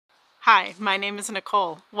Hi, my name is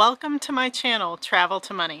Nicole. Welcome to my channel, Travel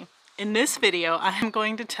to Money. In this video, I am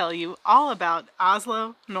going to tell you all about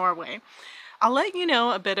Oslo, Norway. I'll let you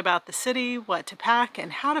know a bit about the city, what to pack,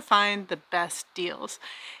 and how to find the best deals.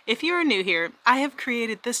 If you are new here, I have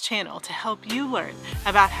created this channel to help you learn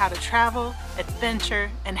about how to travel,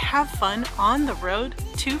 adventure, and have fun on the road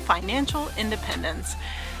to financial independence.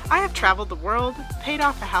 I have traveled the world, paid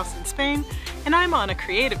off a house in Spain, and I'm on a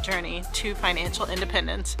creative journey to financial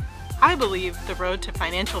independence. I believe the road to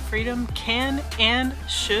financial freedom can and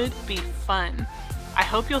should be fun. I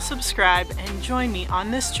hope you'll subscribe and join me on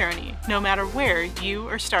this journey, no matter where you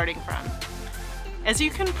are starting from. As you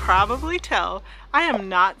can probably tell, I am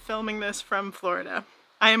not filming this from Florida.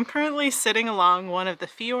 I am currently sitting along one of the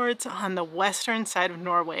fjords on the western side of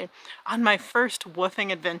Norway on my first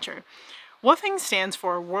woofing adventure. Woofing stands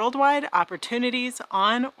for Worldwide Opportunities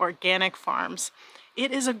on Organic Farms.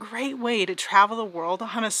 It is a great way to travel the world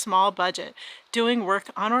on a small budget, doing work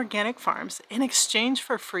on organic farms in exchange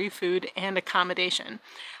for free food and accommodation.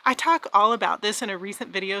 I talk all about this in a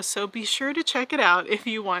recent video, so be sure to check it out if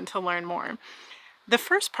you want to learn more. The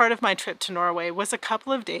first part of my trip to Norway was a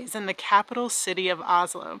couple of days in the capital city of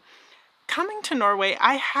Oslo. Coming to Norway,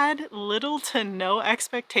 I had little to no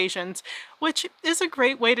expectations, which is a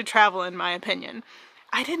great way to travel in my opinion.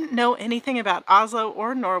 I didn't know anything about Oslo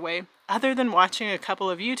or Norway other than watching a couple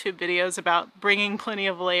of YouTube videos about bringing plenty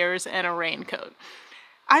of layers and a raincoat.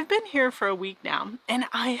 I've been here for a week now, and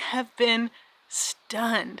I have been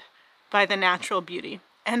stunned by the natural beauty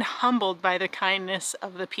and humbled by the kindness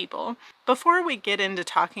of the people. Before we get into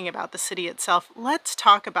talking about the city itself, let's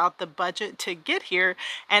talk about the budget to get here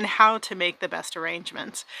and how to make the best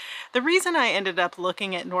arrangements. The reason I ended up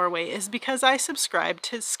looking at Norway is because I subscribed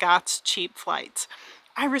to Scott's Cheap Flights.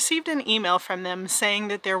 I received an email from them saying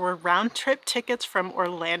that there were round-trip tickets from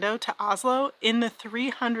Orlando to Oslo in the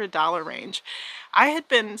 $300 range. I had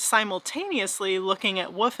been simultaneously looking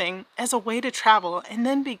at woofing as a way to travel and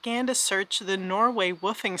then began to search the Norway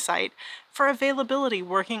woofing site for availability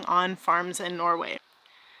working on farms in Norway.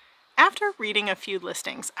 After reading a few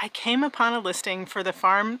listings, I came upon a listing for the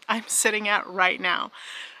farm I'm sitting at right now.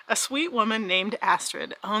 A sweet woman named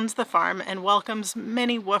Astrid owns the farm and welcomes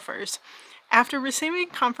many woofers. After receiving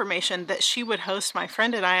confirmation that she would host my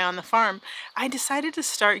friend and I on the farm, I decided to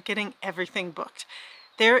start getting everything booked.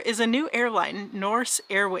 There is a new airline, Norse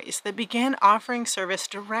Airways, that began offering service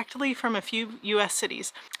directly from a few U.S.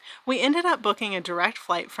 cities. We ended up booking a direct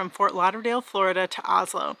flight from Fort Lauderdale, Florida to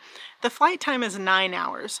Oslo. The flight time is 9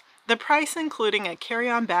 hours. The price, including a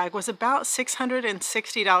carry-on bag, was about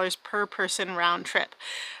 $660 per person round trip.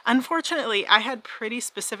 Unfortunately, I had pretty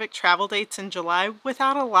specific travel dates in July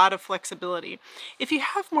without a lot of flexibility. If you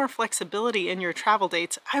have more flexibility in your travel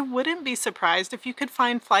dates, I wouldn't be surprised if you could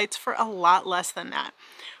find flights for a lot less than that.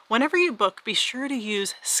 Whenever you book, be sure to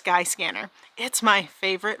use Skyscanner. It's my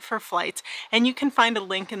favorite for flights, and you can find a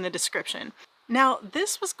link in the description. Now,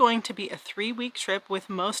 this was going to be a 3-week trip with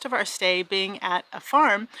most of our stay being at a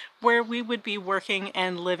farm where we would be working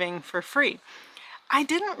and living for free. I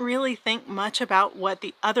didn't really think much about what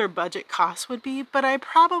the other budget costs would be, but I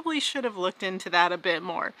probably should have looked into that a bit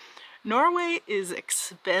more. Norway is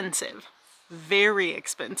expensive. Very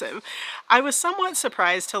expensive. I was somewhat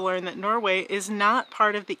surprised to learn that Norway is not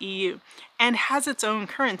part of the EU and has its own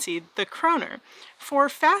currency, the kroner. For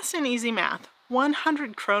fast and easy math,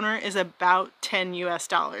 100 kroner is about 10 US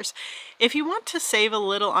dollars. If you want to save a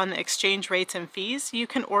little on the exchange rates and fees, you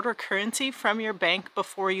can order currency from your bank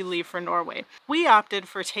before you leave for Norway. We opted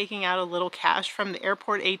for taking out a little cash from the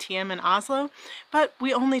airport ATM in Oslo, but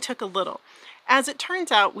we only took a little. As it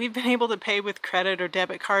turns out, we've been able to pay with credit or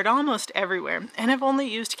debit card almost everywhere and have only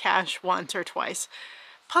used cash once or twice.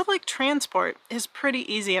 Public transport is pretty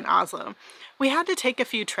easy in Oslo. We had to take a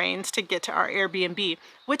few trains to get to our Airbnb,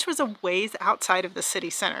 which was a ways outside of the city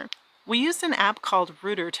center. We used an app called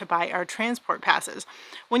Router to buy our transport passes.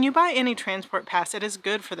 When you buy any transport pass, it is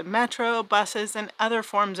good for the metro, buses, and other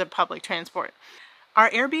forms of public transport. Our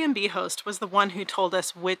Airbnb host was the one who told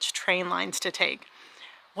us which train lines to take.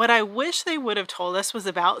 What I wish they would have told us was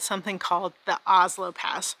about something called the Oslo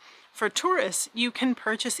Pass. For tourists, you can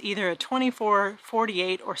purchase either a 24,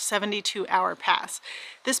 48, or 72-hour pass.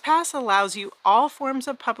 This pass allows you all forms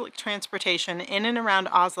of public transportation in and around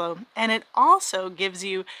Oslo, and it also gives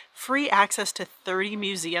you free access to 30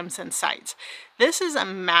 museums and sites. This is a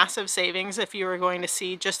massive savings if you are going to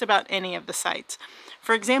see just about any of the sites.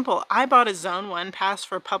 For example, I bought a Zone 1 pass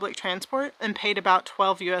for public transport and paid about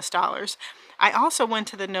 12 US dollars. I also went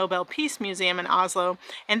to the Nobel Peace Museum in Oslo,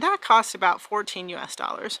 and that cost about 14 US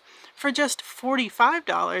dollars. For just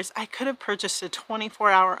 $45, I could have purchased a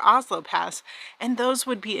 24-hour Oslo pass, and those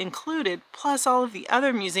would be included, plus all of the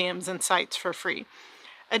other museums and sites for free.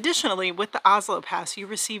 Additionally, with the Oslo Pass, you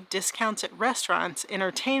receive discounts at restaurants,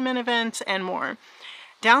 entertainment events, and more.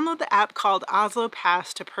 Download the app called Oslo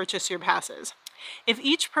Pass to purchase your passes. If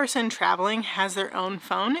each person traveling has their own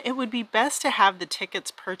phone, it would be best to have the tickets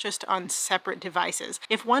purchased on separate devices.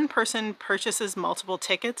 If one person purchases multiple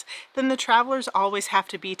tickets, then the travelers always have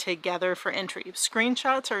to be together for entry.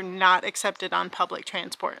 Screenshots are not accepted on public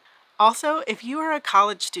transport. Also, if you are a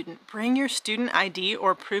college student, bring your student ID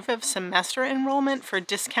or proof of semester enrollment for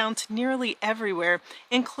discounts nearly everywhere,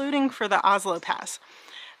 including for the Oslo Pass.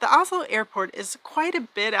 The Oslo airport is quite a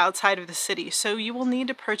bit outside of the city, so you will need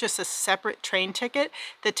to purchase a separate train ticket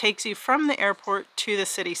that takes you from the airport to the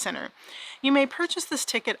city center. You may purchase this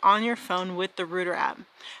ticket on your phone with the Router app.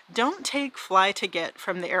 Don't take Fly to Get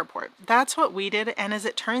from the airport. That's what we did, and as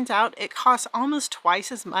it turns out, it costs almost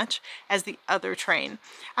twice as much as the other train.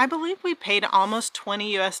 I believe we paid almost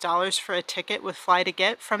 20 US dollars for a ticket with Fly to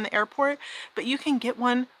Get from the airport, but you can get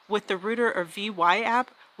one with the Router or VY app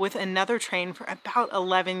with another train for about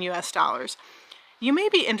 11 US dollars. You may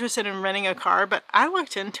be interested in renting a car, but I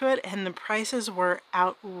looked into it and the prices were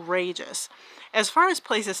outrageous. As far as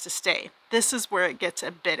places to stay, this is where it gets a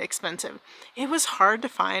bit expensive. It was hard to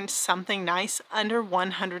find something nice under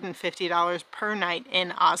 $150 per night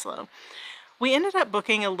in Oslo. We ended up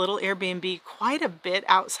booking a little Airbnb quite a bit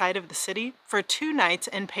outside of the city for 2 nights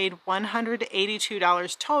and paid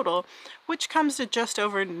 $182 total, which comes to just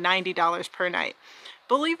over $90 per night.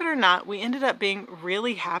 Believe it or not, we ended up being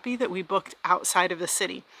really happy that we booked outside of the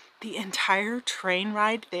city. The entire train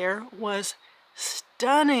ride there was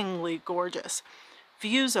stunningly gorgeous.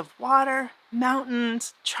 Views of water,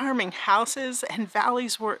 mountains, charming houses, and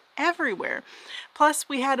valleys were everywhere. Plus,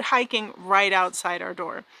 we had hiking right outside our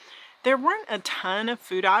door. There weren't a ton of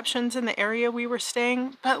food options in the area we were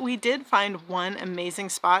staying, but we did find one amazing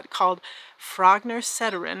spot called Frogner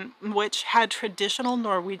Seteren, which had traditional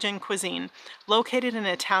Norwegian cuisine, located in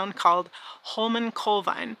a town called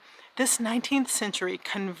Holmenkolveien. This 19th century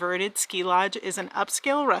converted ski lodge is an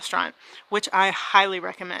upscale restaurant, which I highly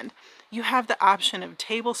recommend. You have the option of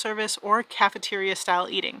table service or cafeteria style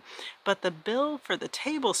eating, but the bill for the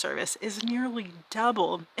table service is nearly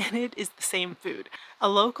double, and it is the same food. A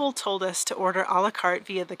local told us to order a la carte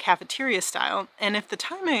via the cafeteria style, and if the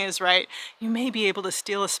timing is right, you may be able to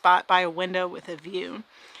steal a spot by a window with a view.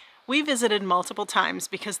 We visited multiple times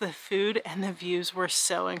because the food and the views were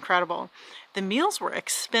so incredible. The meals were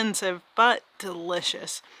expensive, but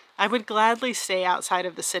delicious. I would gladly stay outside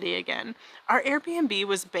of the city again. Our Airbnb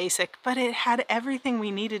was basic, but it had everything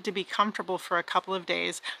we needed to be comfortable for a couple of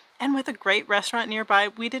days, and with a great restaurant nearby,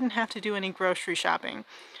 we didn't have to do any grocery shopping.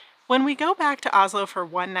 When we go back to Oslo for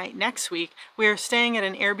one night next week, we are staying at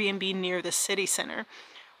an Airbnb near the city center.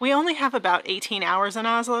 We only have about 18 hours in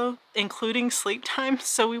Oslo, including sleep time,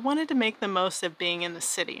 so we wanted to make the most of being in the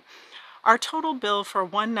city. Our total bill for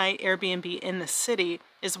one night Airbnb in the city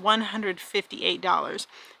is $158,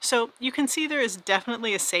 so you can see there is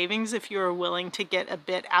definitely a savings if you are willing to get a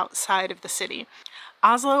bit outside of the city.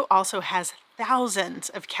 Oslo also has thousands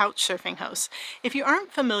of couchsurfing hosts. If you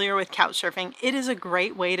aren't familiar with couchsurfing, it is a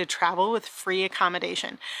great way to travel with free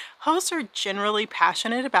accommodation. Hosts are generally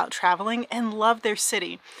passionate about traveling and love their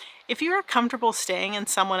city. If you are comfortable staying in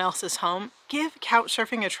someone else's home, give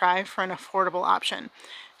couchsurfing a try for an affordable option.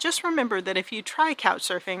 Just remember that if you try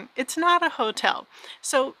couchsurfing, it's not a hotel,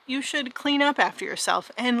 so you should clean up after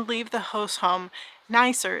yourself and leave the host's home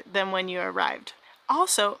nicer than when you arrived.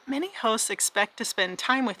 Also, many hosts expect to spend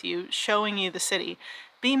time with you, showing you the city.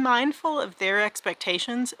 Be mindful of their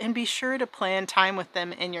expectations and be sure to plan time with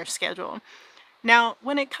them in your schedule. Now,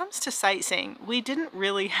 when it comes to sightseeing, we didn't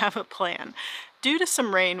really have a plan. Due to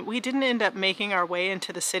some rain, we didn't end up making our way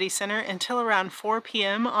into the city center until around 4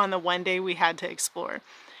 p.m. on the one day we had to explore.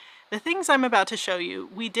 The things I'm about to show you,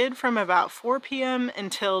 we did from about 4 p.m.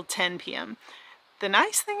 until 10 p.m. The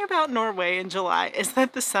nice thing about Norway in July is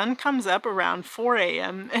that the sun comes up around 4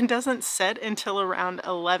 a.m. and doesn't set until around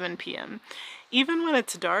 11 p.m. Even when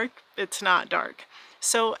it's dark, it's not dark.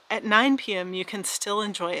 So at 9 p.m., you can still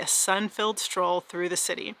enjoy a sun-filled stroll through the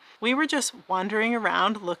city. We were just wandering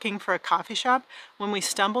around looking for a coffee shop when we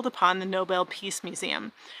stumbled upon the Nobel Peace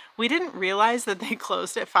Museum. We didn't realize that they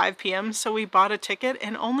closed at 5 p.m., so we bought a ticket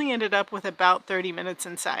and only ended up with about 30 minutes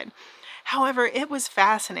inside. However, it was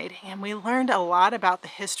fascinating, and we learned a lot about the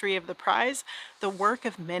history of the prize, the work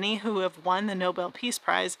of many who have won the Nobel Peace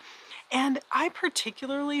Prize, and I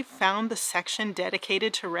particularly found the section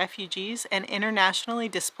dedicated to refugees and internationally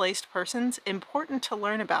displaced persons important to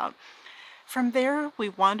learn about. From there, we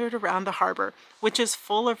wandered around the harbor, which is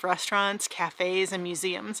full of restaurants, cafes, and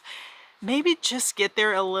museums. Maybe just get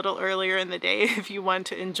there a little earlier in the day if you want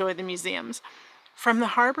to enjoy the museums. From the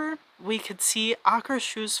harbor, we could see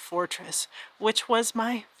Akershus Fortress, which was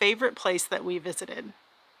my favorite place that we visited.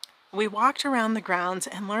 We walked around the grounds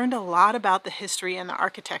and learned a lot about the history and the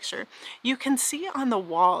architecture. You can see on the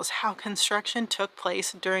walls how construction took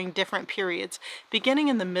place during different periods, beginning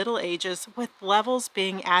in the Middle Ages with levels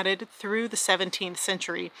being added through the 17th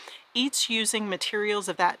century, each using materials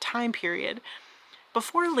of that time period.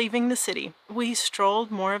 Before leaving the city, we strolled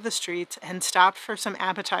more of the streets and stopped for some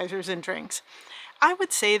appetizers and drinks. I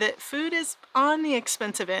would say that food is on the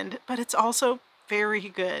expensive end, but it's also very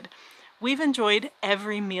good. We've enjoyed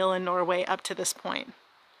every meal in Norway up to this point.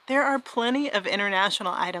 There are plenty of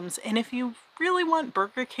international items, and if you really want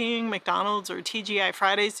Burger King, McDonald's, or TGI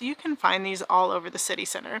Fridays, you can find these all over the city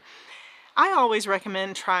center. I always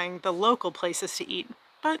recommend trying the local places to eat,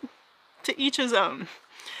 but to each his own.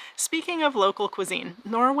 Speaking of local cuisine,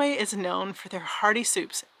 Norway is known for their hearty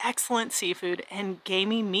soups, excellent seafood, and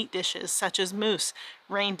gamey meat dishes such as moose,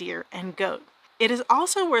 reindeer, and goat. It is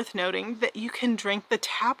also worth noting that you can drink the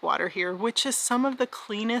tap water here, which is some of the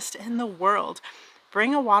cleanest in the world.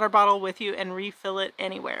 Bring a water bottle with you and refill it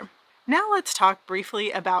anywhere. Now let's talk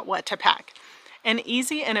briefly about what to pack. An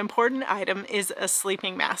easy and important item is a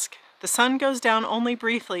sleeping mask. The sun goes down only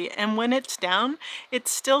briefly, and when it's down, it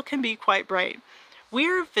still can be quite bright.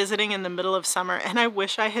 We're visiting in the middle of summer, and I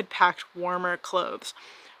wish I had packed warmer clothes.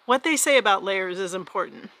 What they say about layers is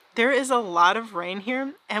important. There is a lot of rain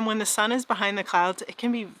here, and when the sun is behind the clouds, it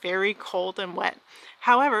can be very cold and wet.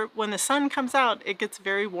 However, when the sun comes out, it gets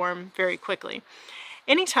very warm very quickly.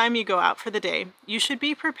 Anytime you go out for the day, you should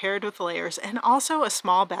be prepared with layers and also a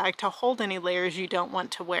small bag to hold any layers you don't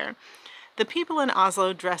want to wear. The people in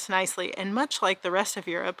Oslo dress nicely, and much like the rest of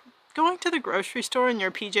Europe, going to the grocery store in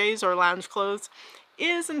your PJs or lounge clothes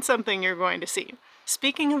isn't something you're going to see.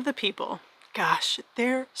 Speaking of the people, gosh,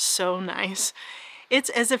 they're so nice. It's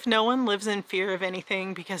as if no one lives in fear of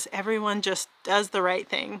anything because everyone just does the right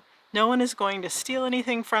thing. No one is going to steal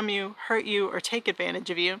anything from you, hurt you, or take advantage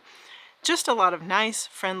of you. Just a lot of nice,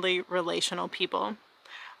 friendly, relational people.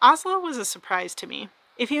 Oslo was a surprise to me.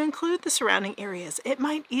 If you include the surrounding areas, it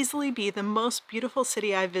might easily be the most beautiful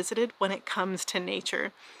city I've visited when it comes to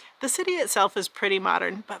nature. The city itself is pretty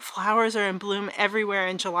modern, but flowers are in bloom everywhere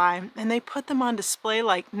in July, and they put them on display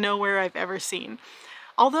like nowhere I've ever seen.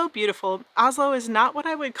 Although beautiful, Oslo is not what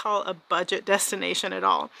I would call a budget destination at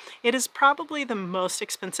all. It is probably the most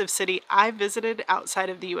expensive city I've visited outside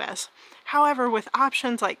of the US. However, with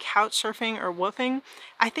options like couch surfing or woofing,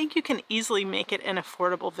 I think you can easily make it an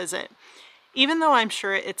affordable visit. Even though I'm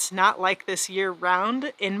sure it's not like this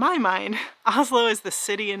year-round, in my mind, Oslo is the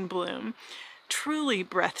city in bloom. Truly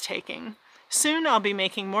breathtaking. Soon I'll be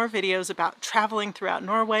making more videos about traveling throughout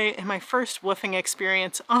Norway and my first woofing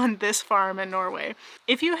experience on this farm in Norway.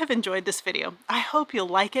 If you have enjoyed this video, I hope you'll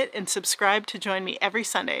like it and subscribe to join me every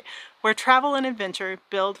Sunday, where travel and adventure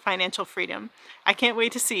build financial freedom. I can't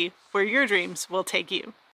wait to see where your dreams will take you.